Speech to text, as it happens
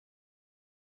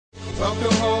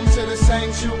Welcome home to the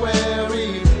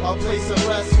sanctuary, a place of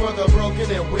rest for the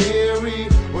broken and weary,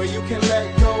 where you can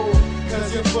let go,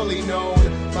 cause you're fully known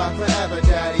by forever,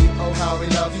 Daddy. Oh, how we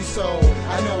love you so.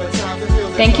 I know it's time to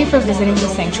feel. Thank you for visiting the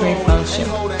Sanctuary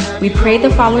Fellowship. We pray the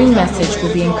following message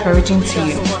will be encouraging to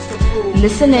you.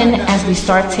 Listen in as we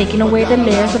start taking away the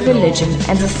layers of religion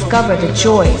and discover the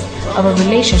joys of a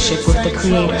relationship with the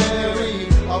Creator.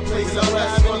 A place of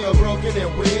rest for the broken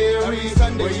and weary,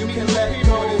 where you can let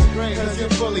go, cause you're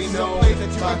fully known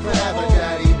by forever,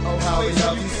 Daddy. Oh, how we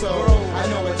love you so. I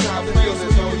know it's time to feel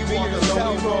as though you walk a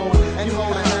lonely road and you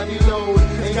hold a heavy load.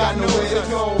 Ain't got nowhere to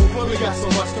go. We got so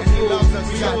much to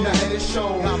prove. We got nothing to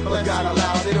show, but God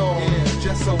allowed it all,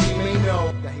 just so we may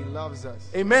know that He loves us.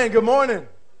 Amen. Good morning.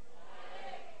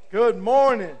 Good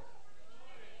morning.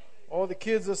 All the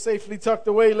kids are safely tucked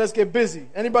away. Let's get busy.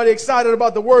 Anybody excited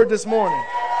about the word this morning?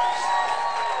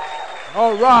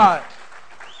 All right.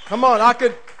 Come on. I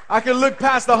could look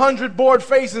past 100 bored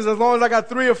faces as long as I got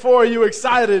 3 or 4 of you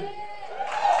excited.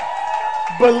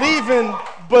 Believing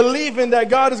that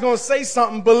God is going to say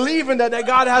something, believing that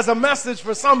God has a message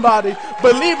for somebody,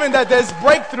 believing that there's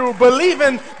breakthrough,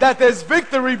 believing that there's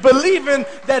victory, believing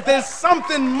that there's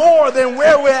something more than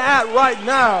where we're at right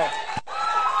now.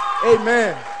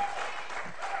 Amen.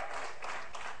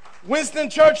 Winston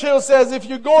Churchill says, if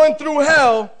you're going through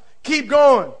hell, keep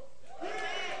going.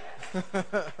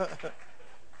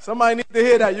 Somebody needs to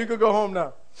hear that. You could go home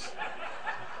now.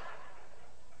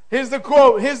 Here's the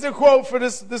quote for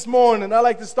this morning. I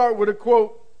like to start with a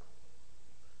quote.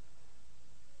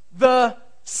 The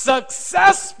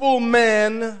successful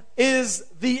man is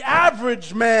the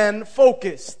average man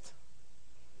focused.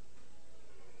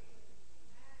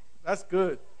 That's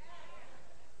good.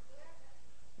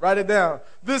 Write it down.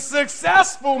 The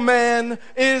successful man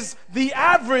is the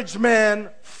average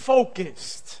man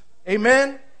focused.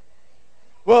 Amen?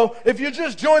 Well, if you're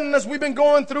just joining us, we've been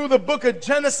going through the book of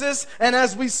Genesis, and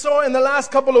as we saw in the last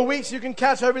couple of weeks, you can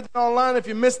catch everything online if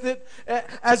you missed it.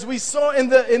 As we saw in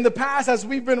the past, as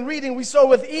we've been reading, we saw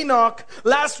with Enoch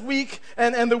last week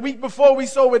and the week before we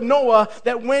saw with Noah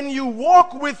that when you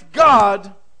walk with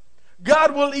God,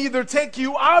 God will either take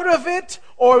you out of it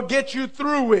or get you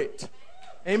through it.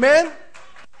 Amen?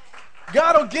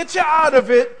 God will get you out of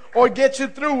it or get you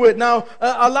through it. Now,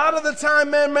 a lot of the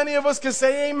time, man, many of us can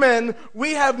say amen.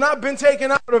 We have not been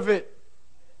taken out of it.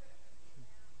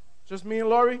 Just me and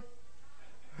Laurie?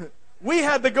 We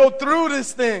had to go through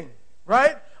this thing,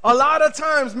 right? A lot of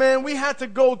times, man, we had to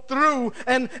go through,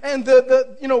 and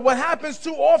what happens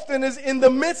too often is in the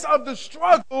midst of the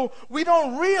struggle, we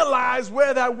don't realize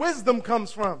where that wisdom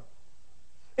comes from.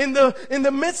 In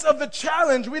the midst of the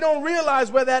challenge, we don't realize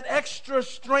where that extra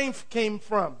strength came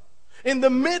from. In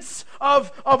the midst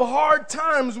of hard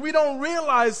times, we don't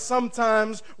realize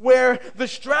sometimes where the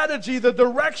strategy, the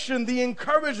direction, the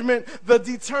encouragement, the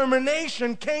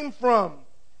determination came from.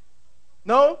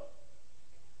 No?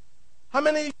 How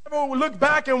many of you ever look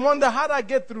back and wonder, how did I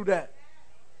get through that?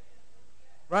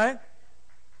 Right?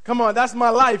 Come on, that's my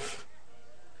life.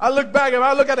 I look back and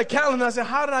I look at the calendar and I say,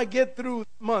 how did I get through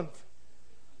the month?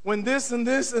 When this and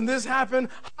this and this happened,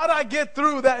 how did I get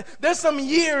through that? There's some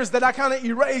years that I kind of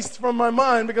erased from my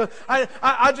mind because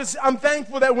I'm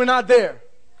thankful that we're not there.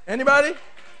 Anybody?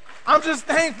 I'm just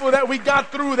thankful that we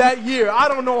got through that year. I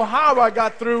don't know how I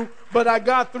got through, but I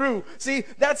got through. See,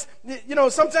 that's,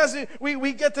 sometimes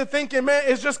we get to thinking, man,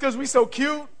 it's just because we so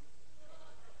cute,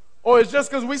 or it's just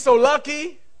because we so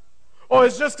lucky, or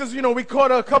it's just because, we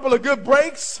caught a couple of good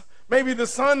breaks. Maybe the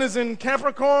sun is in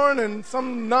Capricorn and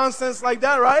some nonsense like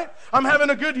that, right? I'm having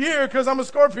a good year because I'm a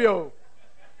Scorpio,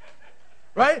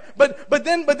 right? But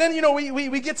then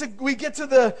we get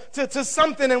to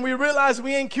something and we realize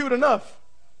we ain't cute enough,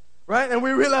 right? And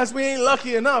we realize we ain't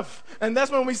lucky enough, and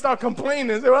that's when we start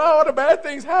complaining. Say, well, all the bad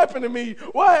things happen to me.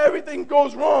 Why everything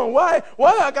goes wrong? Why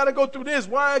I got to go through this?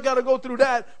 Why I got to go through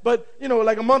that? But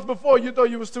like a month before, you thought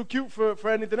you was too cute for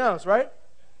anything else, right?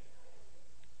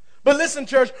 But listen,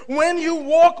 church, when you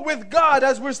walk with God,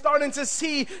 as we're starting to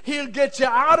see, He'll get you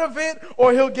out of it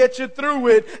or He'll get you through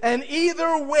it. And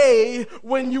either way,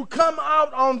 when you come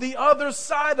out on the other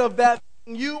side of that,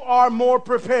 you are more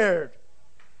prepared.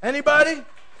 Anybody?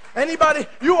 Anybody?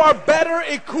 You are better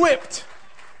equipped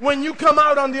when you come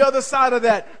out on the other side of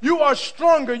that. You are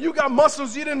stronger. You got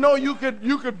muscles you didn't know you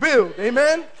could build.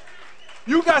 Amen?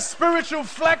 You got spiritual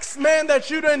flex, man, that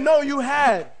you didn't know you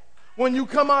had when you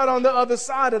come out on the other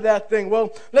side of that thing.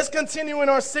 Well, let's continue in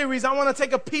our series. I want to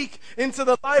take a peek into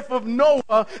the life of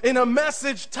Noah in a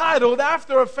message titled,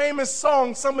 after a famous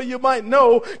song some of you might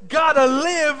know, Gotta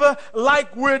Live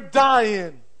Like We're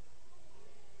Dying.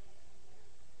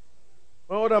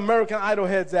 Where all the American Idol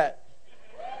heads at?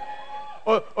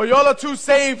 Or y'all are too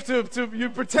saved to you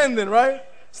pretending, right?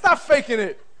 Stop faking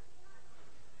it.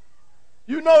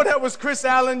 You know that was Chris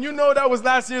Allen. You know that was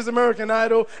last year's American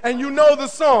Idol. And you know the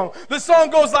song. The song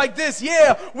goes like this.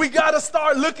 Yeah, we got to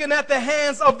start looking at the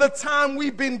hands of the time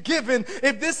we've been given.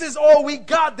 If this is all we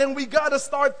got, then we got to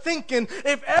start thinking.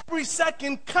 If every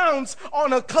second counts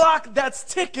on a clock that's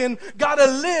ticking, got to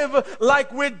live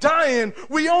like we're dying.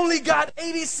 We only got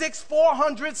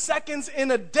 400 seconds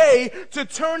in a day to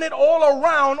turn it all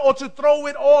around or to throw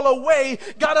it all away.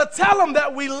 Got to tell them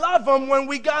that we love them when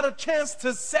we got a chance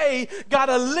to say,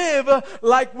 gotta live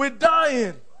like we're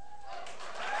dying.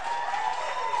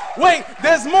 Wait,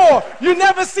 there's more. You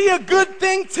never see a good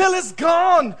thing till it's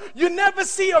gone. You never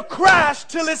see a crash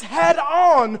till it's head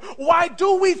on. Why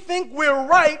do we think we're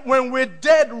right when we're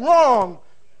dead wrong?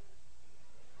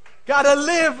 Gotta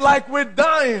live like we're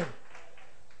dying.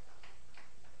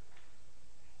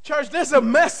 Church, there's a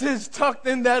message tucked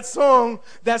in that song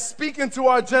that's speaking to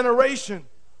our generation.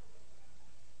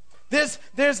 There's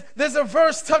a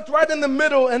verse tucked right in the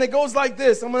middle, and it goes like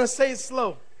this. I'm going to say it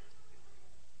slow.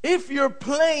 If your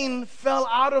plane fell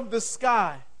out of the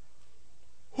sky,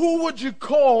 who would you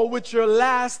call with your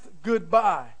last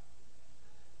goodbye?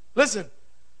 Listen,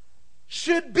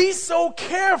 should be so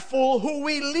careful who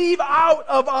we leave out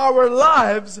of our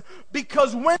lives,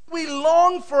 because when we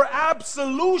long for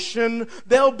absolution,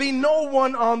 there'll be no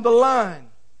one on the line.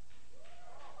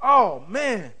 Oh,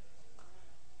 man.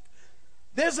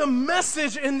 There's a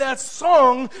message in that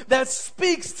song that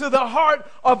speaks to the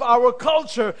heart of our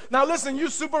culture. Now listen, you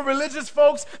super religious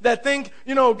folks that think,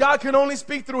 God can only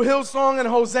speak through Hillsong and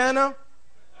Hosanna.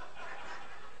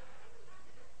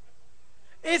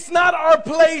 It's not our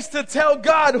place to tell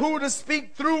God who to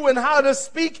speak through and how to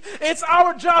speak. It's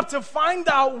our job to find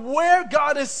out where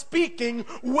God is speaking,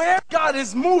 where God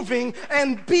is moving,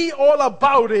 and be all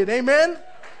about it. Amen?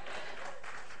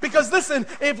 Because listen,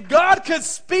 if God could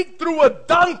speak through a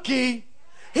donkey,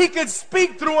 He could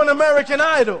speak through an American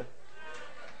Idol.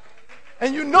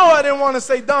 And you know I didn't want to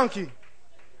say donkey.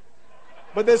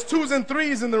 But there's 2s and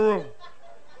 3s in the room.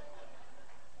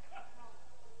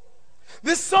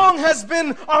 This song has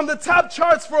been on the top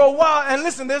charts for a while. And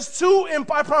listen, there's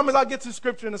I promise I'll get to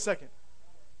scripture in a second.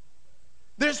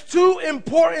 There's 2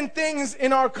 important things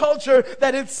in our culture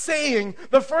that it's saying.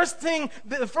 The first thing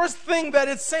that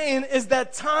it's saying is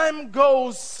that time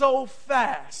goes so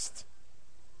fast.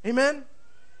 Amen?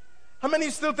 How many of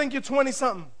you still think you're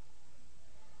 20-something?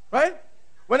 Right?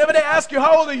 Whenever they ask you,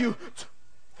 how old are you?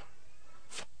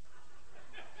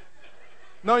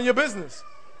 None of your business.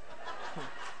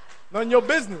 None of your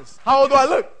business. How old do I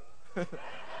look?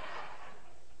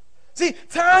 See,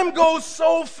 time goes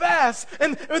so fast,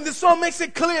 and the song makes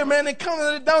it clear, man. It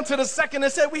comes down to the second.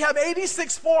 It said we have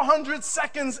 400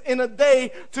 seconds in a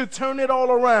day to turn it all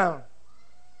around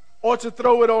or to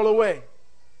throw it all away.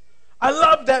 I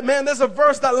love that, man. There's a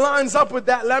verse that lines up with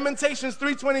that. Lamentations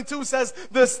 3:22 says,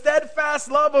 the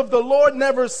steadfast love of the Lord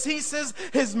never ceases.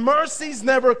 His mercies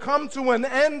never come to an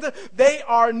end. They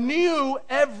are new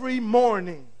every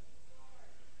morning.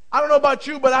 I don't know about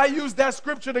you, but I use that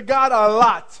scripture to God a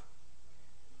lot.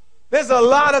 There's a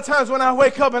lot of times when I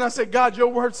wake up and I say, God, your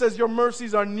word says your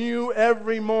mercies are new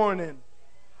every morning.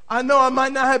 I know I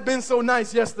might not have been so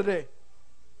nice yesterday.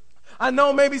 I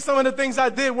know maybe some of the things I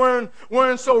did weren't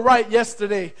so right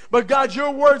yesterday. But God,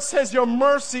 your word says your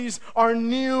mercies are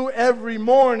new every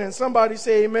morning. Somebody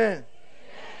say amen.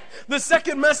 The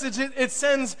second message it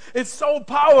sends, it's so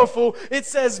powerful. It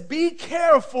says, be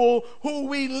careful who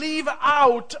we leave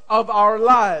out of our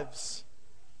lives.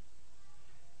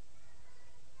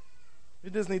 You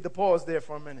just need to pause there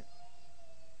for a minute.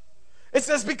 It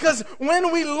says, because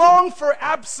when we long for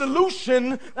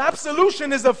absolution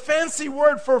is a fancy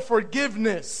word for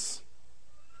forgiveness.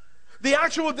 The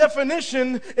actual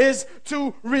definition is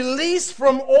to release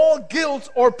from all guilt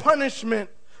or punishment.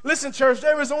 Listen, church,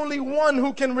 there is only one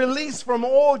who can release from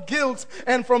all guilt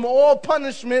and from all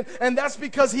punishment, and that's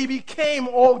because He became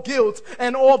all guilt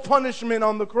and all punishment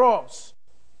on the cross.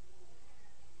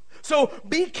 So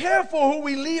be careful who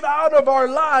we leave out of our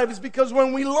lives, because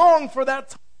when we long for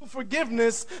that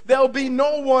forgiveness, there'll be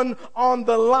no one on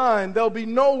the line. There'll be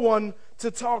no one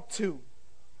to talk to.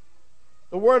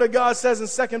 The Word of God says in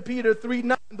 2 Peter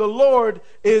 3:9, the Lord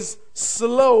is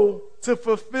slow to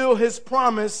fulfill His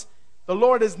promise. The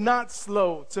Lord is not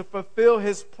slow to fulfill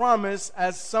His promise,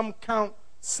 as some count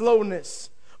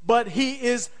slowness, but He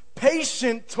is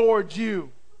patient toward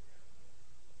you,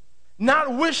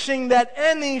 not wishing that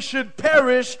any should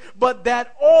perish, but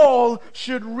that all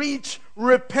should reach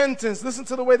repentance. Listen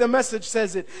to the way the Message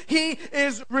says it. He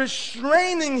is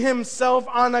restraining himself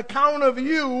on account of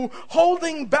you,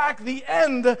 holding back the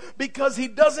end because he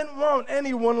doesn't want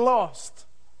anyone lost.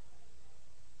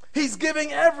 He's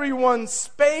giving everyone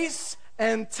space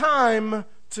and time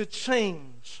to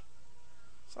change.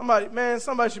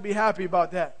 Somebody should be happy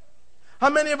about that. How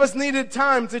many of us needed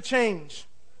time to change?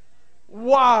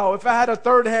 Wow, if I had a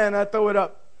third hand, I'd throw it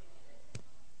up.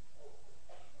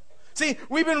 See,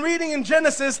 we've been reading in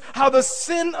Genesis how the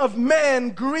sin of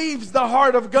man grieves the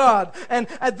heart of God. And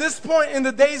at this point in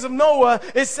the days of Noah,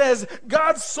 it says,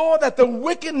 God saw that the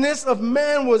wickedness of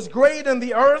man was great in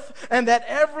the earth, and that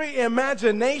every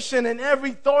imagination and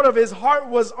every thought of his heart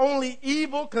was only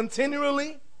evil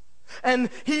continually. And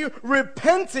he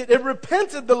repented. It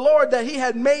repented the Lord that he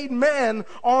had made man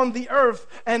on the earth,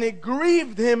 and it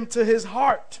grieved him to his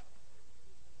heart.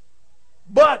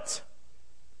 But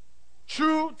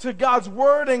true to God's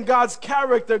word and God's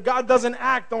character, God doesn't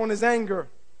act on his anger.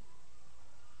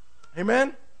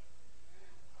 Amen?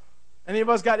 Any of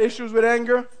us got issues with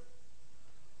anger?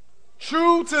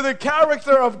 True to the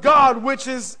character of God, which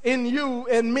is in you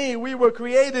and me, we were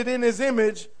created in his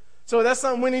image. So that's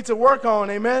something we need to work on.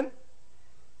 Amen?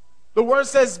 The word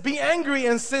says, be angry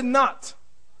and sin not.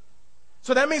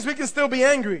 So that means we can still be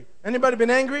angry. Anybody been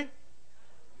angry?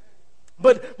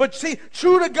 But see,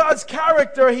 true to God's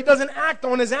character, he doesn't act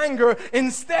on his anger.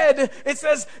 Instead, it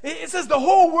says the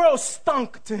whole world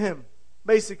stunk to him,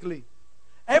 basically.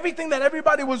 Everything that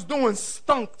everybody was doing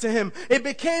stunk to him. It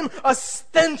became a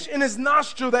stench in his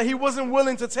nostril that he wasn't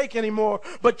willing to take anymore.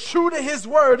 But true to his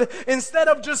word, instead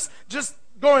of just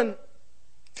going,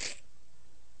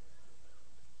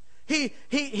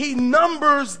 He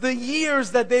numbers the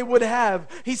years that they would have.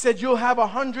 He said, you'll have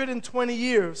 120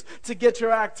 years to get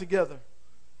your act together.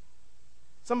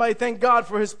 Somebody thank God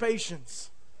for his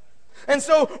patience. And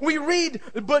so we read,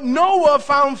 but Noah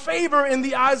found favor in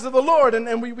the eyes of the Lord.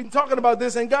 And we've been talking about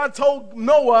this. And God told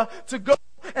Noah to go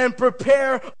and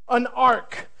prepare an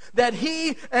ark, that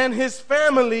he and his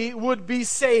family would be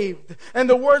saved. And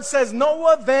the word says,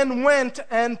 Noah then went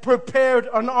and prepared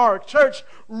an ark. Church,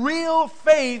 real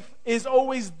faith is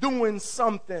always doing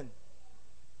something.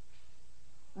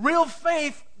 Real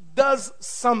faith does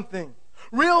something.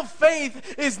 Real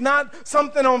faith is not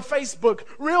something on Facebook.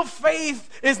 Real faith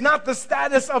is not the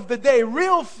status of the day.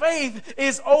 Real faith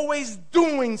is always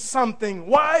doing something.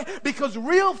 Why? Because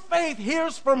real faith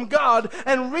hears from God,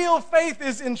 and real faith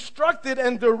is instructed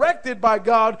and directed by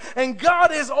God, and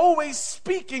God is always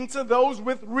speaking to those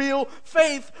with real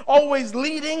faith, always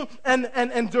leading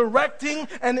and directing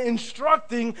and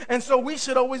instructing, and so we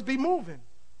should always be moving.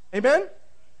 Amen?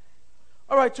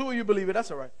 All right, two of you believe it.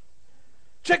 That's all right.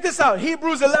 Check this out.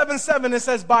 Hebrews 11:7, it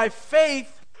says, by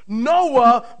faith,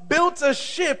 Noah built a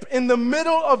ship in the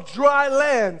middle of dry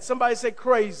land. Somebody say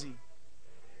crazy.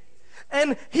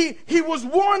 And he was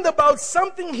warned about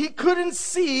something he couldn't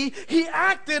see. He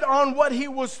acted on what he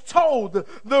was told.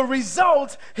 The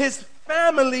result, his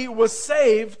family was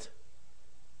saved.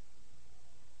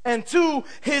 And two,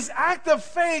 his act of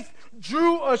faith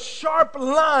drew a sharp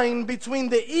line between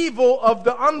the evil of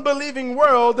the unbelieving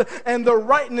world and the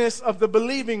rightness of the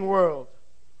believing world.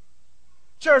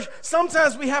 Church,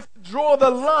 sometimes we have to draw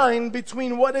the line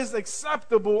between what is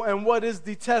acceptable and what is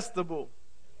detestable.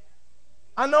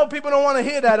 I know people don't want to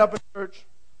hear that up in church.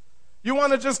 You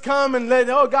want to just come and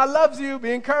God loves you,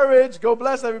 be encouraged, go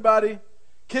bless everybody,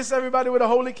 kiss everybody with a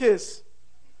holy kiss.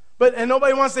 And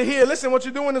nobody wants to hear, listen, what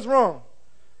you're doing is wrong.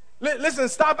 Listen,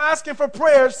 stop asking for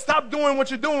prayer. Stop doing what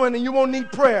you're doing and you won't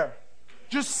need prayer.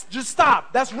 Just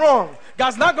stop. That's wrong.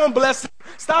 God's not going to bless it.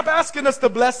 Stop asking us to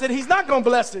bless it. He's not going to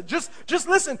bless it. Just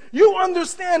listen. You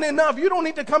understand enough. You don't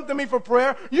need to come to me for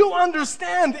prayer. You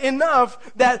understand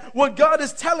enough that what God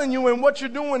is telling you and what you're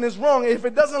doing is wrong. If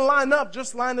it doesn't line up,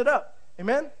 just line it up.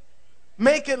 Amen?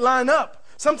 Make it line up.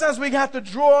 Sometimes we have to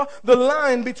draw the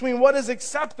line between what is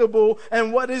acceptable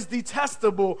and what is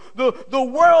detestable. The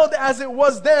world as it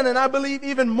was then, and I believe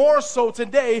even more so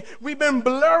today, we've been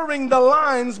blurring the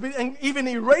lines and even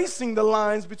erasing the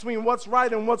lines between what's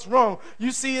right and what's wrong.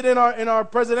 You see it in our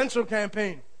presidential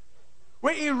campaign.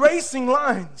 We're erasing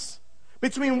lines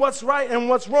between what's right and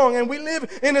what's wrong. And we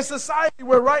live in a society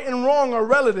where right and wrong are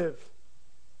relative.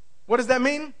 What does that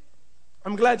mean?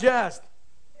 I'm glad you asked.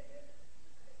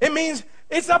 It means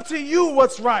it's up to you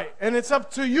what's right, and it's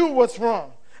up to you what's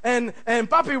wrong. And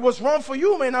papi, what's wrong for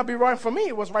you may not be right for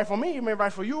me. What's right for me, it may be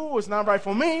right for you. It's not right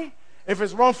for me. If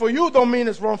it's wrong for you, don't mean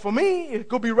it's wrong for me. It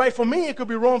could be right for me. It could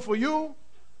be wrong for you.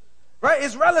 Right?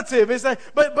 It's relative. It's like,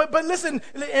 but listen,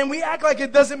 and we act like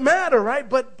it doesn't matter, right?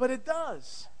 But it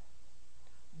does.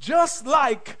 Just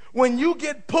like when you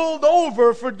get pulled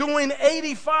over for doing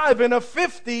 85 and a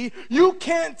 50, you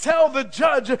can't tell the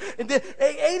judge that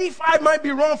 85 might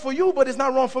be wrong for you, but it's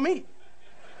not wrong for me.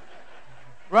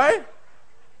 Right?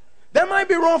 That might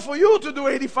be wrong for you to do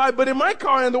 85, but in my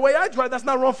car and the way I drive, that's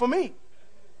not wrong for me.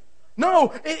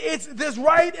 No, there's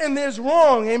right and there's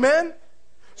wrong. Amen?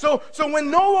 So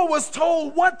when Noah was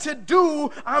told what to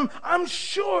do, I'm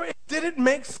sure it didn't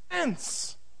make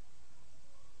sense.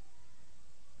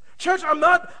 Church, I'm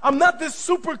not this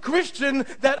super Christian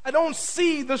that I don't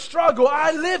see the struggle.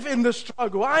 I live in the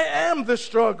struggle. I am the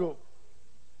struggle.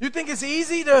 You think it's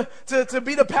easy to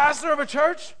be the pastor of a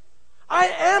church? I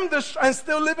am and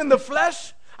still live in the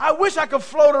flesh. I wish I could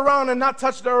float around and not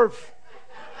touch the earth.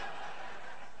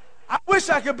 I wish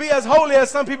I could be as holy as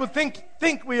some people think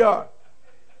we are.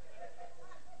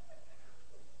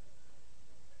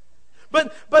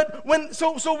 But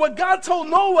so what God told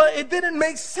Noah, it didn't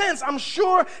make sense. I'm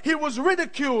sure he was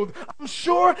ridiculed. I'm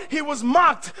sure he was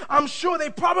mocked. I'm sure they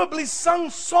probably sung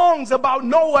songs about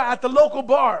Noah at the local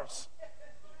bars.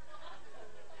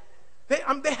 They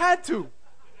had to.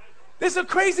 There's a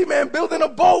crazy man building a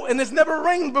boat and it's never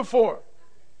rained before.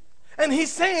 And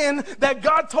he's saying that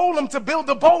God told him to build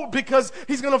a boat because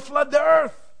he's going to flood the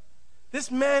earth. This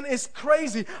man is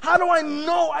crazy. How do I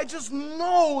know? I just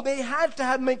know they had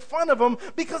to make fun of him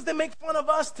because they make fun of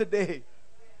us today.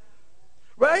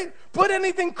 Right? Put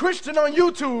anything Christian on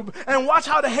YouTube and watch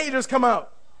how the haters come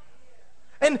out.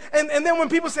 And then when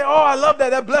people say, oh, I love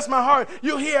that blessed my heart,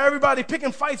 you hear everybody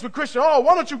picking fights with Christian. Oh,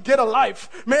 why don't you get a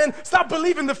life? Man, stop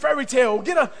believing the fairy tale.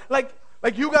 Get a, like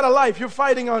you got a life. You're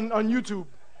fighting on YouTube.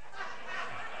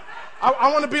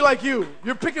 I want to be like you.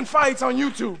 You're picking fights on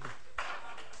YouTube.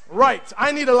 Right,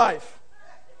 I need a life.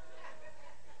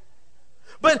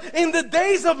 But in the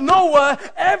days of Noah,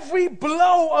 every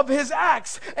blow of his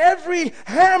axe, every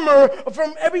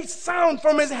sound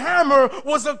from his hammer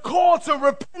was a call to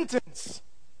repentance.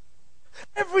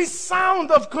 Every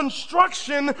sound of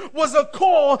construction was a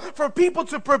call for people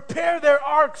to prepare their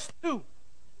arks too.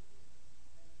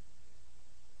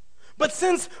 But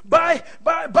since by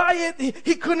it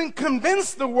he couldn't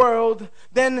convince the world,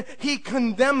 then he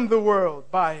condemned the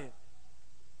world by it.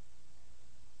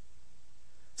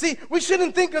 See, we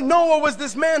shouldn't think of Noah was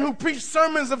this man who preached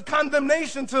sermons of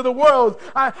condemnation to the world.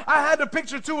 I had a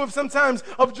picture too of sometimes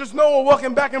of just Noah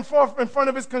walking back and forth in front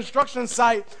of his construction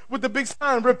site with the big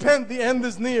sign, repent, the end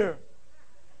is near.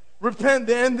 Repent,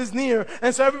 the end is near.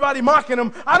 And so everybody mocking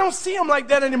him. I don't see him like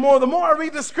that anymore. The more I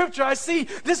read the scripture, I see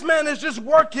this man is just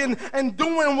working and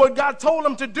doing what God told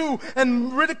him to do,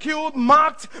 and ridiculed,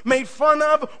 mocked, made fun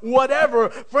of, whatever.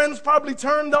 Friends probably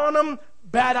turned on him.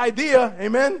 Bad idea.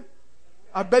 Amen.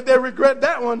 I bet they regret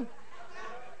that one.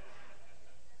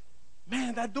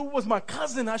 Man, that dude was my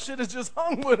cousin. I should have just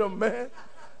hung with him, man.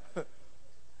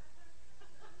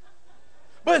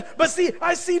 But see,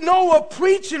 I see Noah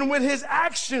preaching with his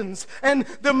actions, and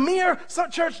the mere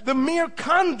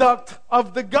conduct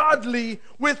of the godly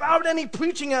without any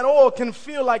preaching at all can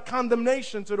feel like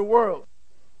condemnation to the world.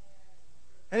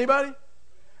 Anybody?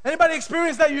 Anybody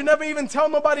experience that? You never even tell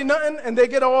nobody nothing and they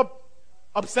get all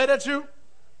upset at you?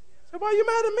 So why are you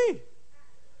mad at me?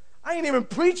 I ain't even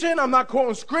preaching. I'm not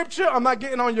quoting scripture. I'm not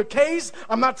getting on your case.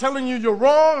 I'm not telling you you're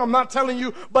wrong. I'm not telling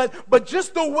you, but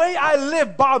just the way I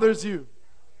live bothers you.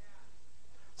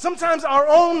 Sometimes our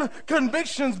own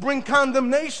convictions bring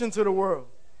condemnation to the world.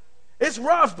 It's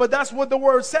rough, but that's what the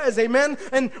word says, amen?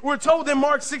 And we're told in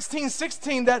Mark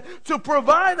 16:16 that to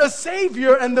provide a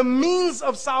Savior and the means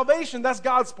of salvation, that's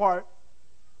God's part.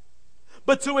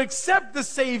 But to accept the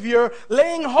Savior,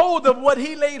 laying hold of what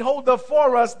He laid hold of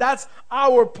for us, that's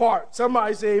our part.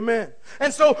 Somebody say amen.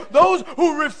 And so those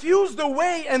who refuse the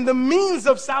way and the means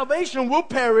of salvation will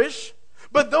perish,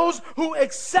 but those who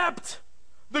accept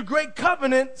the great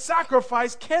covenant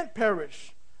sacrifice can't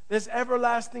perish. There's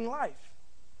everlasting life.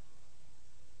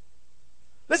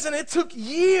 Listen, it took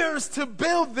years to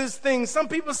build this thing. Some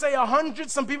people say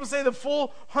 100, some people say the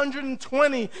full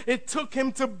 120. It took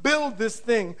him to build this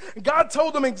thing. God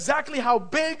told him exactly how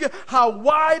big, how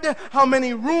wide, how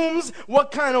many rooms,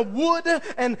 what kind of wood,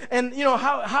 and you know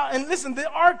how and listen, the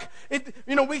ark,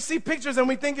 we see pictures and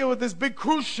we think it was this big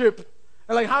cruise ship.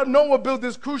 And like how Noah built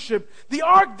this cruise ship. The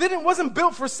ark wasn't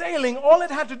built for sailing. All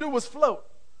it had to do was float.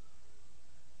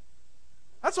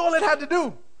 That's all it had to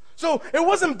do. So it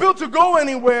wasn't built to go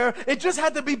anywhere. It just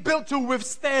had to be built to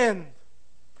withstand.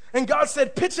 And God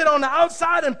said, pitch it on the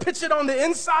outside and pitch it on the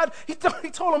inside. He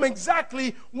told him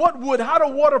exactly what would, how to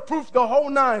waterproof the whole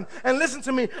nine. And listen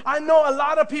to me, I know a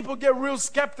lot of people get real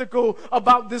skeptical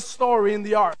about this story in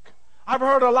the ark. I've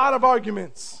heard a lot of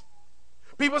arguments.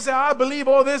 People say, I believe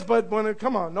all this, but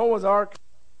come on, Noah's ark.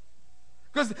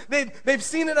 Because they've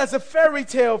seen it as a fairy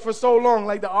tale for so long,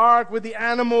 like the ark with the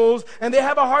animals, and they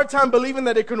have a hard time believing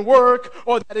that it can work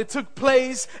or that it took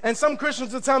place. And some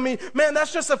Christians will tell me, man,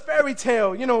 that's just a fairy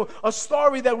tale, a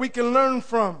story that we can learn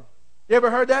from. You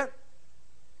ever heard that?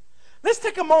 Let's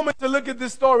take a moment to look at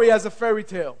this story as a fairy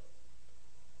tale.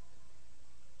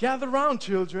 Gather round,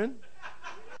 children.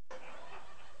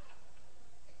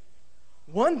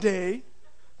 One day,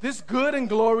 this good and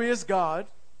glorious God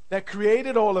that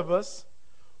created all of us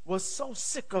was so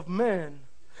sick of man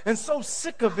and so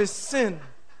sick of his sin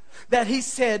that he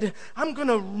said, I'm going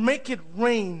to make it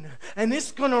rain, and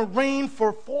it's going to rain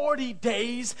for 40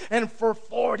 days and for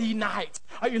 40 nights.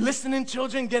 Are you listening,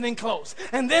 children? Getting close.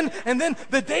 And then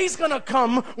the day's going to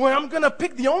come where I'm going to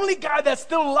pick the only guy that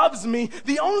still loves me,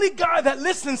 the only guy that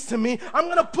listens to me. I'm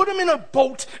going to put him in a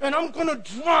boat, and I'm going to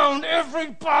drown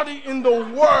everybody in the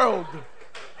world.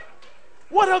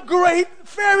 What a great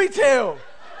fairy tale.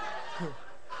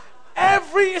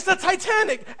 It's the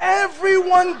Titanic.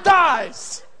 Everyone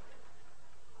dies.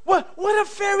 What a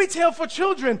fairy tale for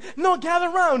children. No, gather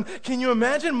around. Can you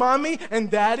imagine mommy and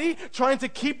daddy trying to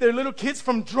keep their little kids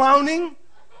from drowning?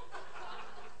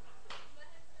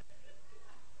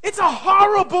 It's a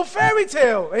horrible fairy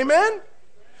tale. Amen?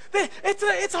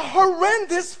 It's a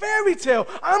horrendous fairy tale.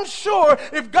 I'm sure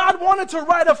if God wanted to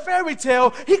write a fairy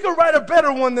tale, he could write a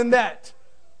better one than that.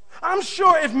 I'm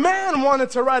sure if man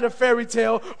wanted to write a fairy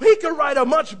tale, he could write a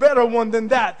much better one than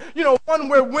that. One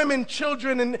where women,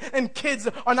 children, and kids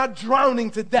are not drowning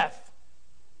to death.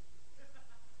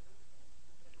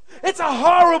 It's a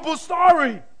horrible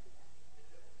story.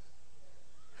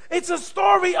 It's a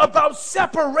story about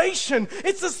separation.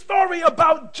 It's a story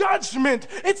about judgment.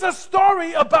 It's a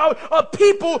story about a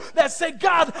people that say,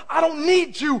 God, I don't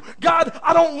need you. God,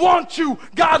 I don't want you.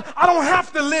 God, I don't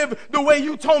have to live the way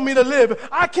you told me to live.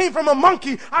 I came from a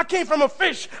monkey. I came from a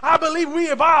fish. I believe we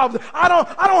evolved. I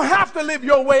don't have to live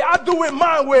your way. I do it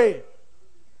my way.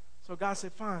 So God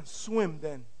said, fine, swim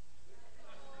then.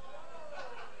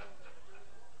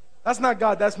 That's not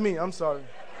God, that's me. I'm sorry.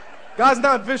 God's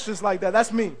not vicious like that.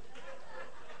 That's me.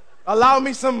 Allow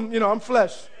me some, I'm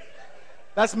flesh.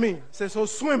 That's me. He says, so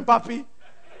swim, papi.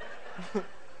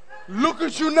 Look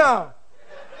at you now.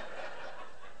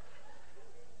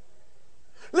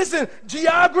 Listen,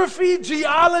 geography,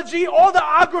 geology, all the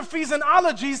ographies and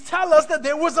ologies tell us that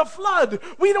there was a flood.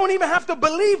 We don't even have to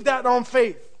believe that on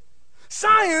faith.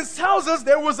 Science tells us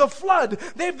there was a flood.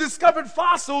 They've discovered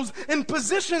fossils in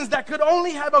positions that could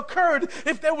only have occurred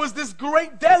if there was this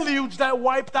great deluge that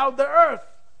wiped out the earth.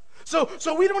 So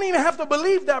we don't even have to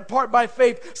believe that part by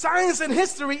faith. Science and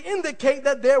history indicate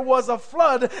that there was a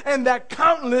flood and that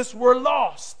countless were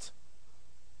lost.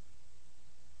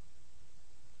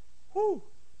 Whew.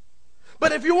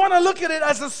 But if you want to look at it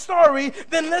as a story,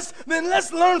 then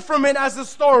let's learn from it as a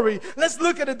story. Let's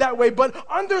look at it that way. But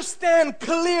understand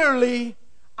clearly,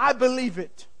 I believe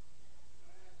it.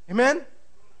 Amen?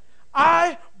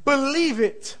 I believe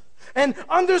it. And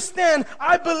understand,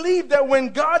 I believe that when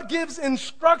God gives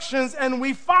instructions and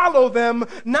we follow them,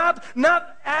 not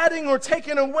adding or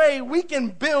taking away, we can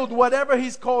build whatever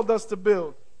He's called us to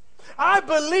build. I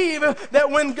believe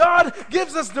that when God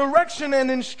gives us direction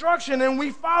and instruction and we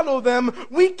follow them,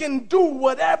 we can do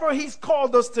whatever He's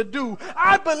called us to do.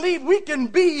 I believe we can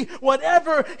be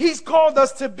whatever He's called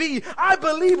us to be. I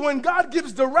believe when God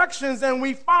gives directions and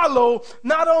we follow,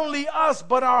 not only us,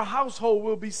 but our household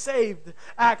will be saved.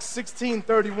 Acts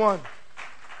 16:31.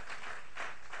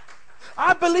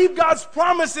 I believe God's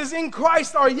promises in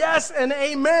Christ are yes and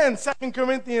amen. 2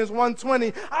 Corinthians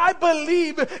 1:20. I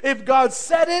believe if God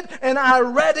said it and I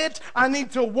read it, I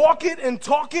need to walk it and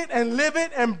talk it and live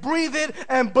it and breathe it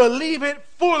and believe it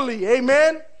fully.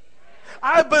 Amen?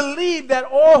 I believe that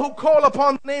all who call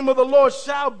upon the name of the Lord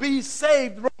shall be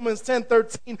saved. Romans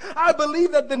 10:13. I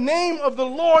believe that the name of the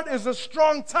Lord is a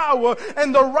strong tower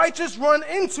and the righteous run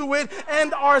into it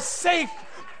and are safe.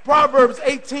 Proverbs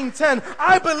 18:10.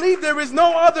 I believe there is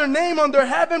no other name under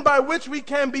heaven by which we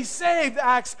can be saved.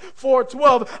 Acts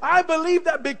 4:12. I believe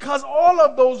that because all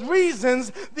of those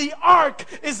reasons, the ark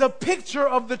is a picture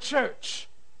of the church.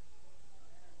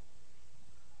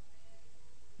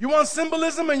 You want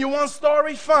symbolism and you want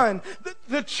story? Fine.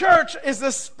 The church is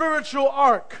a spiritual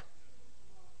ark.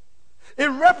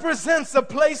 It represents a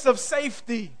place of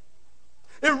safety.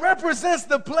 It represents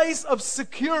the place of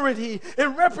security. It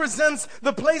represents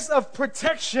the place of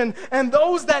protection. And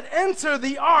those that enter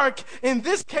the ark, in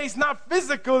this case, not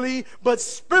physically, but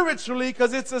spiritually,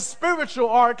 because it's a spiritual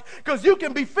ark, because you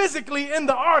can be physically in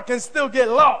the ark and still get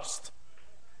lost.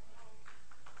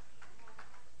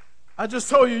 I just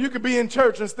told you, you could be in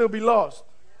church and still be lost.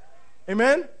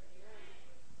 Amen?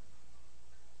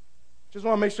 Just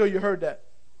want to make sure you heard that.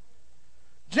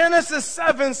 Genesis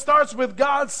 7 starts with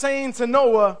God saying to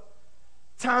Noah,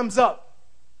 time's up.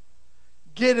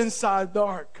 Get inside the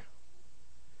ark.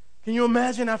 Can you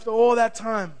imagine after all that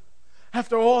time,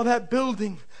 after all that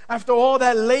building, after all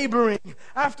that laboring,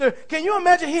 can you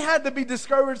imagine he had to be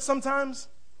discouraged sometimes?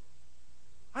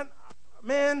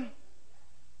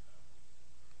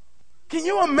 Can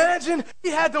you imagine he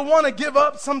had to want to give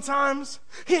up sometimes?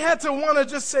 He had to want to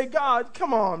just say, God,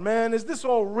 come on, man, is this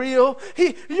all real?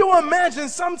 You imagine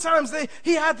sometimes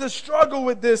he had to struggle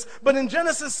with this. But in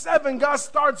Genesis 7, God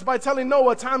starts by telling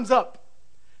Noah, time's up.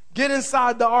 Get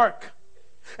inside the ark.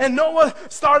 And Noah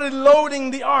started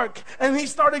loading the ark, and he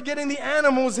started getting the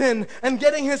animals in and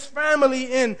getting his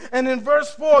family in. And in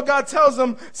verse 4, God tells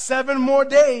him 7 more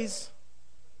days.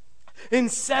 In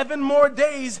 7 more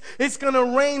days, it's going to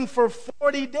rain for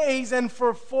 40 days and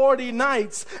for 40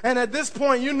 nights. And at this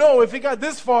point, you know, if he got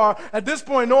this far, at this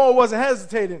point, Noah wasn't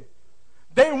hesitating.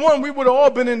 Day 1, we would have all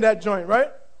been in that joint,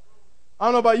 right? I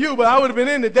don't know about you, but I would have been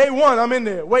in it. Day 1, I'm in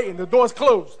there waiting. The door's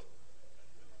closed.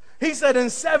 He said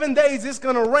in 7 days, it's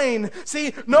going to rain.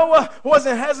 See, Noah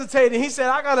wasn't hesitating. He said,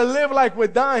 I got to live like we're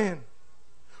dying.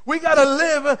 We got to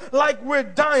live like we're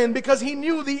dying, because he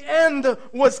knew the end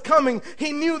was coming.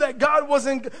 He knew that God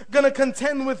wasn't going to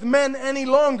contend with men any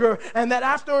longer, and that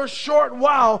after a short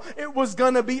while, it was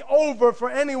going to be over for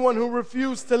anyone who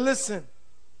refused to listen.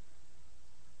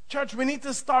 Church, we need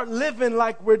to start living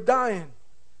like we're dying.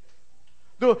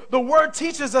 The word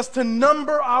teaches us to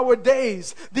number our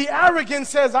days. The arrogant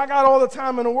says, I got all the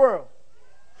time in the world.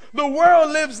 The world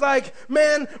lives like,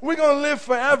 man, we're going to live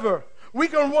forever. We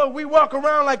walk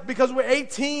around like because we're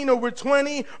 18 or we're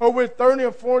 20 or we're 30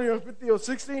 or 40 or 50 or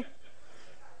 60.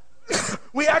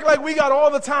 We act like we got all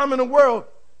the time in the world.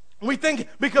 We think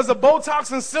because of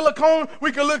Botox and silicone,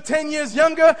 we could look 10 years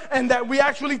younger and that we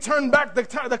actually turned back the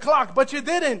clock, but you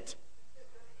didn't.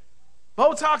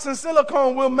 Botox and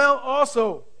silicone will melt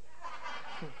also.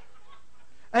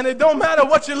 And it don't matter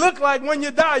what you look like when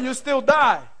you die, you still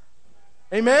die.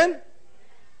 Amen?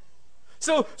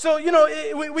 So you know,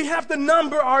 we have to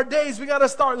number our days. We got to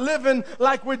start living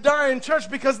like we're dying,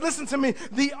 church, because listen to me,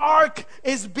 the ark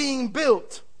is being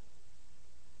built.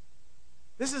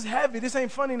 This is heavy. This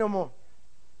ain't funny no more.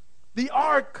 The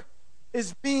ark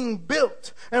is being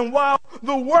built. And while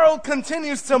the world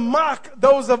continues to mock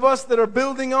those of us that are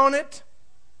building on it,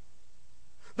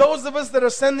 those of us that are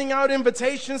sending out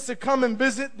invitations to come and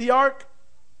visit the ark,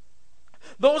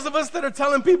 those of us that are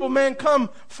telling people, man, come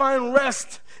find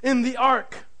rest in the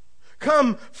ark.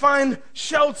 Come find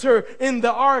shelter in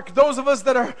the ark. Those of us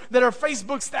that are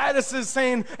Facebook statuses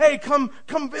saying, hey, come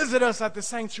visit us at the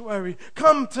sanctuary.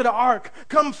 Come to the ark.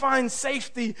 Come find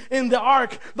safety in the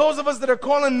ark. Those of us that are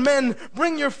calling men,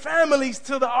 bring your families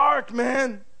to the ark,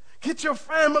 man. Get your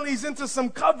families into some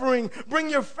covering. Bring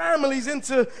your families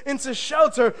into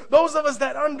shelter. Those of us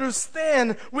that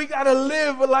understand we got to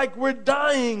live like we're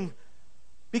dying,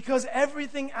 because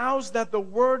everything else that the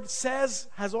word says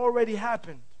has already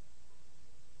happened.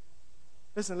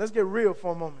 Listen, let's get real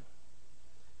for a moment.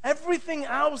 Everything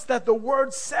else that the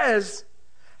word says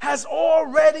has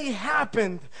already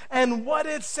happened. And what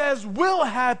it says will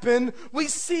happen, we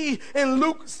see in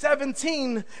Luke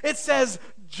 17. It says,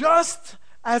 just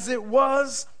as it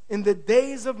was in the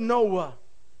days of Noah,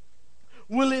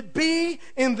 will it be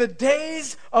in the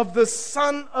days of the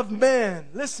Son of Man.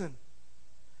 Listen.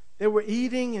 They were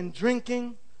eating and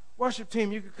drinking. Worship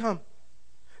team, you could come.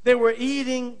 They were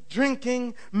eating,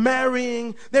 drinking,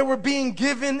 marrying. They were being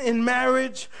given in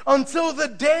marriage until the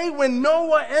day when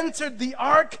Noah entered the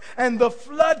ark and the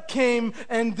flood came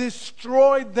and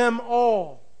destroyed them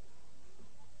all.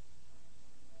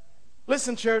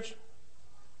 Listen, church.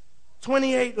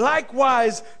 28.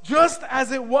 Likewise, just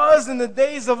as it was in the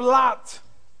days of Lot,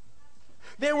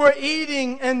 they were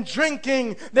eating and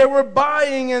drinking. They were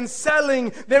buying and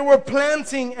selling. They were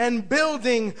planting and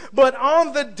building. But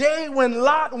on the day when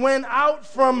Lot went out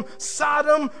from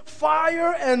Sodom,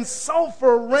 fire and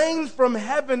sulfur rained from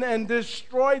heaven and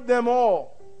destroyed them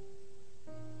all.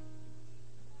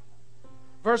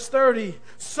 Verse 30,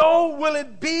 so will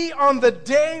it be on the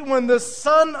day when the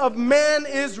Son of Man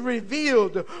is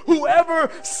revealed. Whoever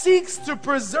seeks to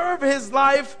preserve his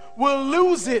life will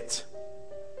lose it.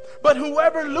 But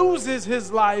whoever loses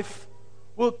his life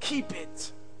will keep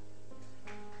it.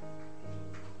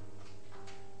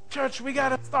 Church, we got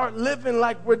to start living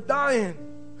like we're dying.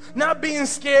 Not being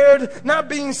scared, not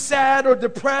being sad or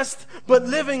depressed, but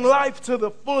living life to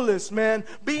the fullest, man.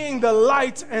 Being the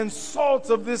light and salt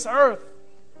of this earth.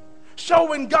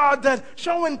 Showing God that,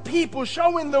 showing people,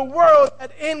 showing the world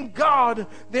that in God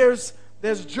there's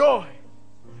joy.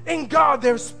 In God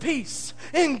there's peace.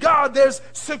 In God there's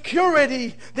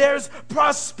security. There's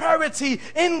prosperity.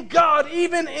 In God,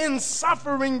 even in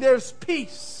suffering, there's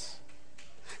peace.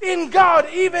 In God,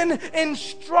 even in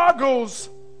struggles,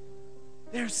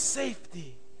 there's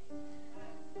safety.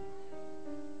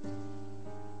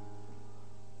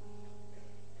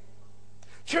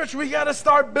 Church, we got to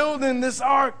start building this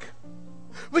ark.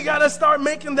 We got to start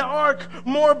making the ark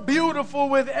more beautiful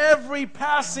with every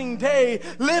passing day,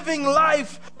 living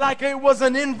life like it was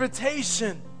an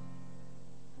invitation.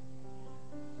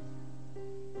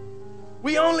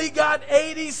 We only got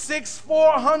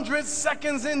 400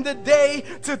 seconds in the day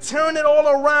to turn it all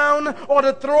around or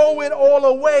to throw it all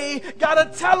away. Got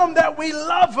to tell them that we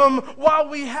love them while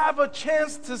we have a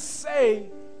chance to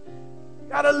say.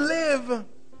 Got to live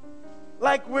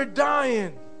like we're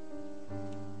dying.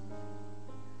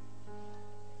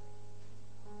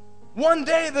 One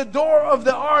day the door of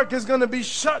the ark is going to be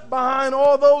shut behind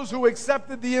all those who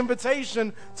accepted the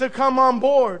invitation to come on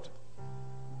board.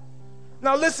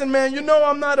 Now listen, man, you know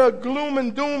I'm not a gloom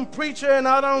and doom preacher, and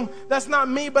that's not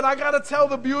me, but I got to tell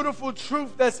the beautiful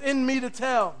truth that's in me to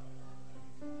tell.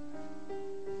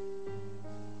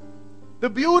 The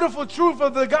beautiful truth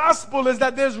of the gospel is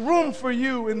that there's room for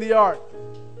you in the ark.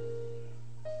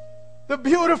 The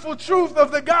beautiful truth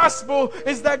of the gospel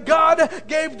is that God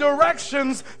gave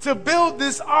directions to build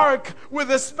this ark with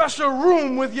a special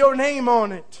room with your name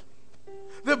on it.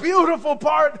 The beautiful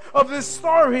part of this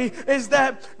story is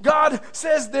that God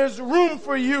says there's room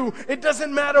for you. It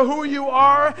doesn't matter who you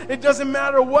are. It doesn't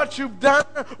matter what you've done,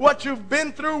 what you've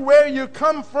been through, where you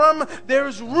come from.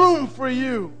 There's room for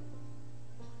you.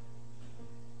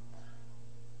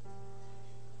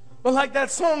 But like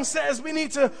that song says, we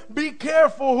need to be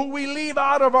careful who we leave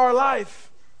out of our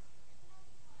life.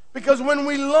 Because when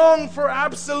we long for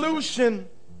absolution,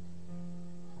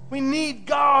 we need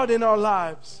God in our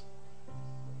lives.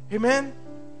 Amen?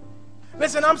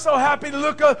 Listen, I'm so happy to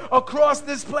look across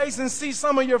this place and see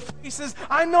some of your faces.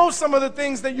 I know some of the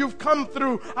things that you've come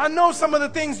through. I know some of the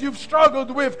things you've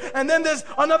struggled with. And then there's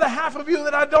another half of you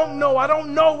that I don't know. I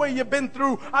don't know where you've been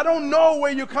through. I don't know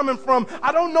where you're coming from.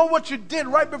 I don't know what you did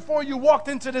right before you walked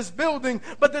into this building.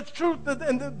 But the truth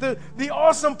and the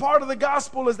awesome part of the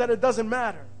gospel is that it doesn't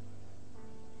matter.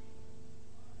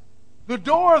 The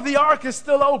door of the ark is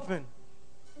still open.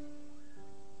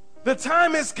 The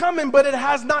time is coming, but it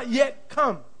has not yet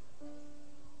come.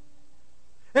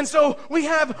 And so we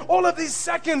have all of these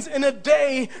seconds in a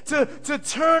day to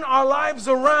turn our lives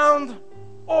around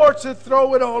or to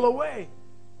throw it all away.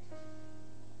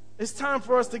 It's time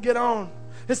for us to get on.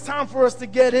 It's time for us to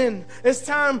get in. It's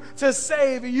time to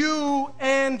save you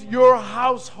and your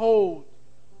household.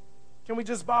 Can we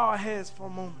just bow our heads for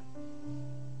a moment?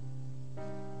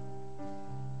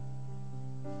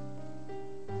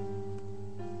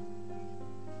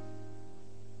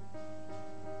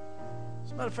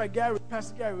 As a matter of fact, Gary,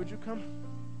 Pastor Gary, would you come?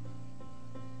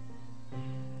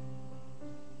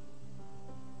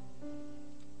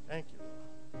 Thank you,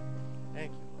 Lord.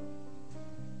 Thank you,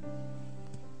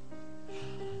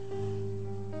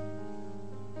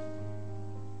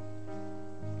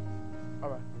 Lord. All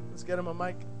right, let's get him a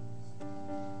mic.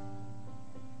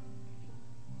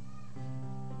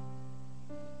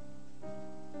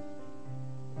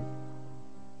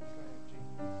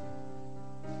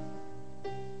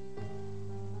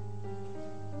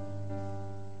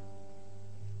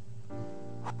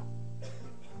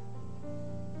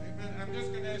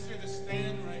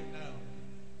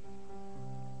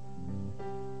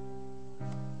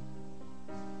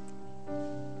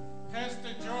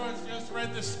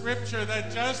 Scripture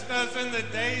that just as in the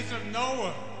days of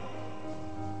Noah,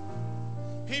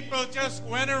 people just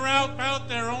went around about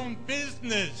their own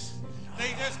business. They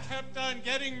just kept on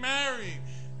getting married,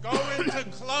 going to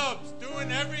clubs,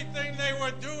 doing everything they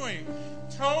were doing,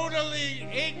 totally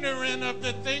ignorant of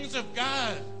the things of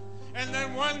God. And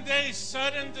then one day,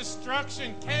 sudden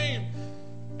destruction came.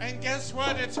 And guess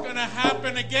what? It's going to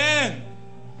happen again.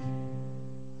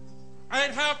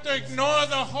 I'd have to ignore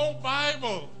the whole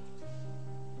Bible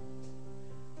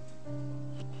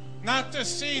not to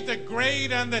see the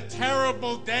great and the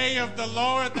terrible day of the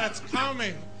Lord that's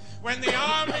coming, when the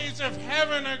armies of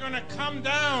heaven are going to come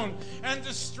down and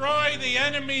destroy the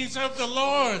enemies of the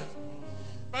Lord.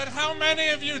 But how many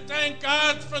of you thank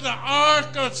God for the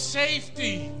ark of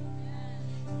safety?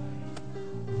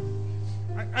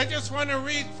 I just want to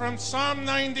read from Psalm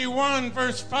 91,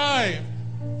 verse 5.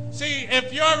 See,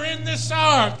 if you're in this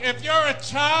ark, if you're a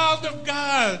child of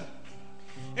God,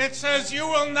 it says, you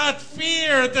will not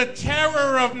fear the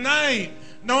terror of night,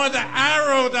 nor the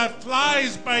arrow that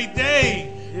flies by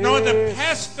day, nor the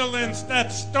pestilence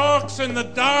that stalks in the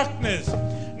darkness,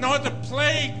 nor the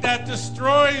plague that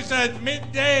destroys at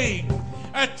midday.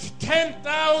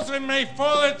 10,000 may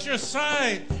fall at your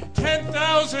side,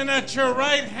 10,000 at your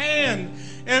right hand,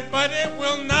 but it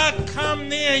will not come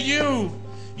near you.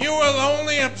 You will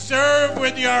only observe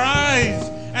with your eyes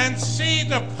and see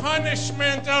the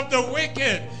punishment of the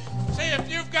wicked. See, if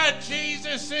you've got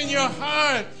Jesus in your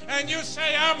heart and you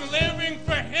say, I'm living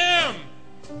for him,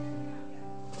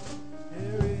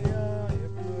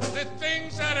 the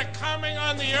things that are coming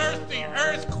on the earth, the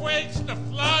earthquakes, the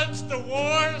floods, the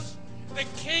wars, the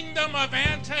kingdom of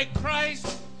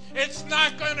Antichrist, it's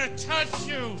not going to touch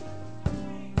you.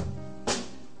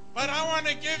 But I want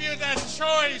to give you that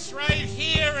choice right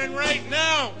here and right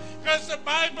now, because the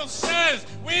Bible says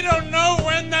we don't know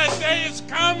when that day is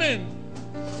coming.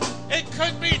 It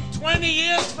could be 20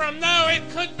 years from now. It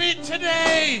could be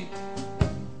today.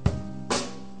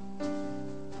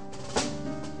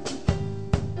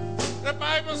 The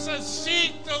Bible says,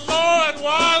 seek the Lord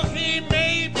while he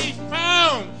may be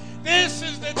found. This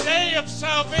is the day of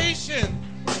salvation.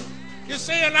 You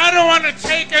see, and I don't want to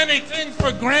take anything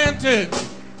for granted.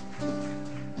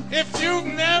 If you've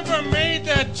never made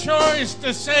that choice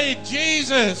to say,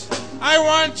 Jesus, I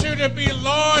want you to be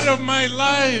Lord of my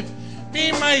life,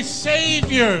 be my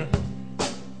Savior,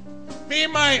 be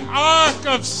my ark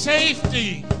of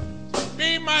safety,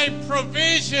 be my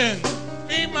provision,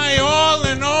 be my all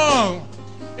in all.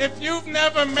 If you've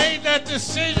never made that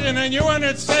decision and you want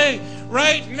to say,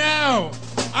 right now,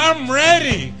 I'm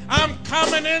ready, I'm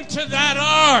coming into that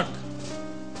ark,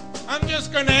 I'm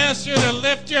just going to ask you to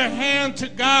lift your hand to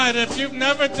God if you've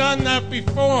never done that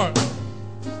before.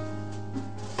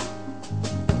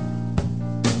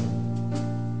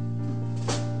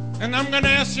 And I'm going to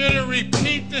ask you to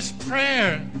repeat this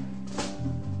prayer.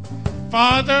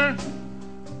 Father,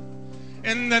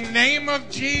 in the name of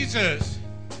Jesus,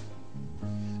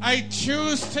 I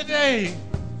choose today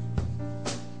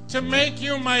to make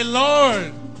you my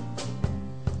Lord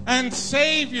and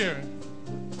Savior.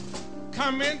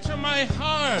 Come into my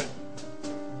heart.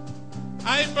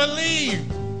 I believe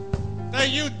that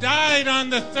you died on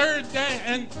the third day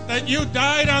and that you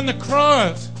died on the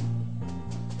cross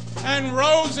and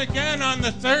rose again on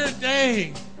the third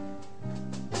day.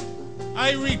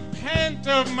 I repent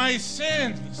of my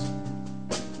sins.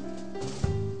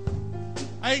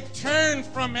 I turn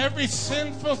from every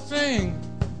sinful thing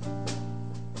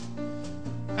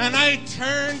and I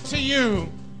turn to you.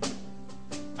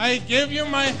 I give you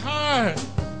my heart.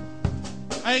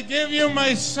 I give you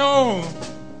my soul.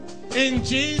 In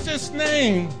Jesus'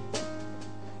 name.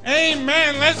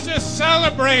 Amen. Let's just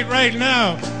celebrate right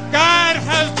now. God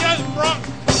has just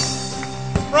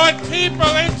brought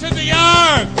people into the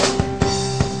ark.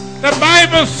 The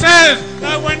Bible says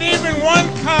that when even one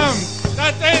comes,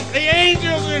 that the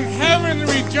angels in heaven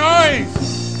rejoice.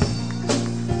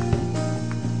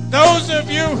 Those of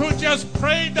you who just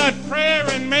prayed that prayer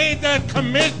and made that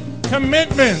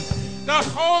commitment, the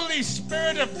Holy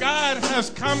Spirit of God has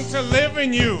come to live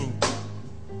in you.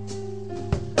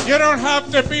 You don't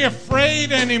have to be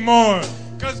afraid anymore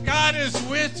because God is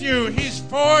with you. He's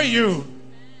for you.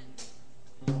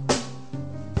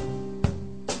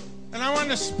 And I want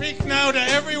to speak now to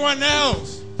everyone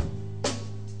else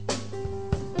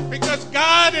because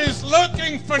God is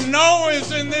looking for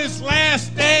Noahs in these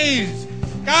last days.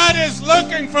 God is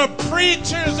looking for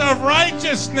preachers of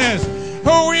righteousness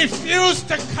who refuse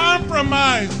to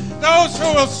compromise, those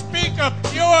who will speak a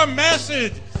pure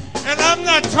message. And I'm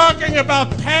not talking about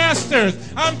pastors.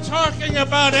 I'm talking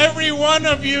about every one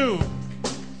of you.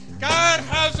 God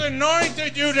has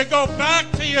anointed you to go back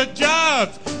to your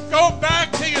jobs, go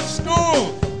back to your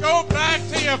school, go back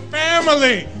to your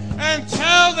family, and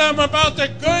tell them about the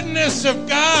goodness of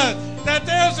God, that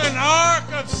there's an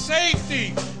ark of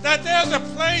safety, that there's a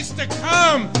place to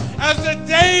come as the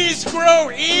days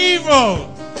grow evil.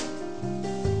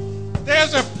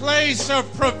 There's a place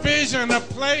of provision, a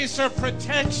place of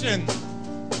protection.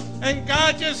 And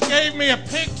God just gave me a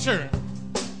picture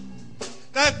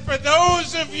that for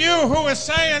those of you who are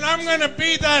saying, I'm going to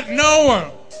be that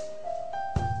Noah,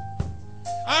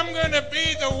 I'm going to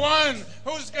be the one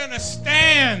who's going to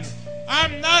stand.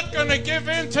 I'm not going to give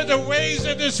in to the ways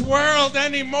of this world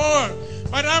anymore.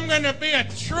 but I'm going to be a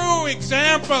true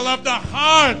example of the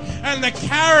heart and the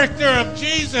character of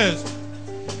Jesus.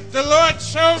 The Lord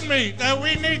showed me that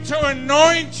we need to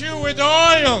anoint you with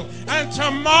oil and to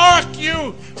mark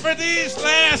you for these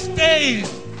last days.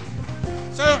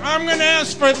 So I'm going to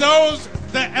ask for those,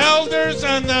 the elders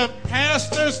and the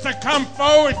pastors, to come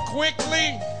forward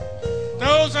quickly.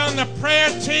 Those on the prayer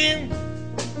team.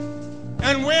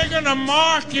 And we're going to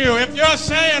mark you. If you're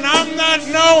saying, I'm not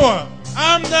Noah,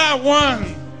 I'm that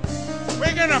one,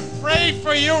 we're going to pray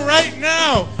for you right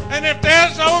now. And if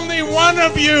there's only one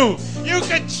of you, you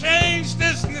could change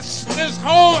this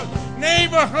whole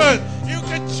neighborhood. You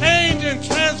could change and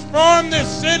transform this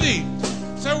city.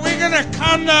 So we're going to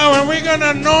come now and we're going to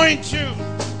anoint you.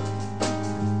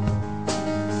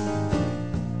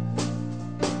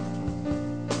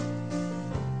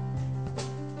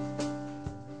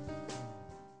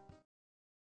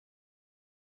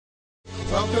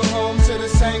 Welcome home to the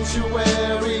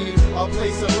sanctuary, a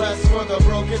place of rest for the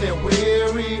broken and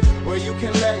weary, where you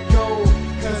can let go,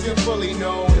 cause you're fully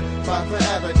known by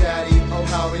forever, Daddy. Oh,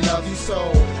 how we love you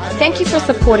so. Thank you for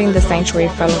supporting the Sanctuary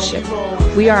Fellowship.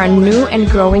 We are a new and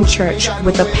growing church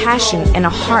with a passion and a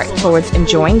heart towards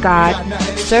enjoying God,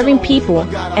 serving people,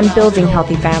 and building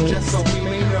healthy families.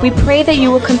 We pray that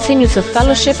you will continue to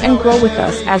fellowship and grow with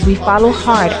us as we follow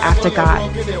hard after God.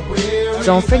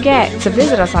 Don't forget to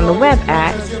visit us on the web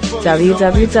at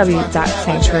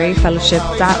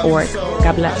www.sanctuaryfellowship.org.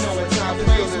 God bless.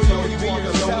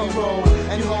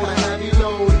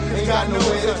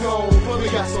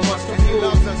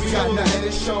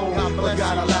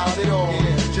 God allowed it all,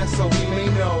 just so we may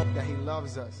know that He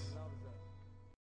loves us.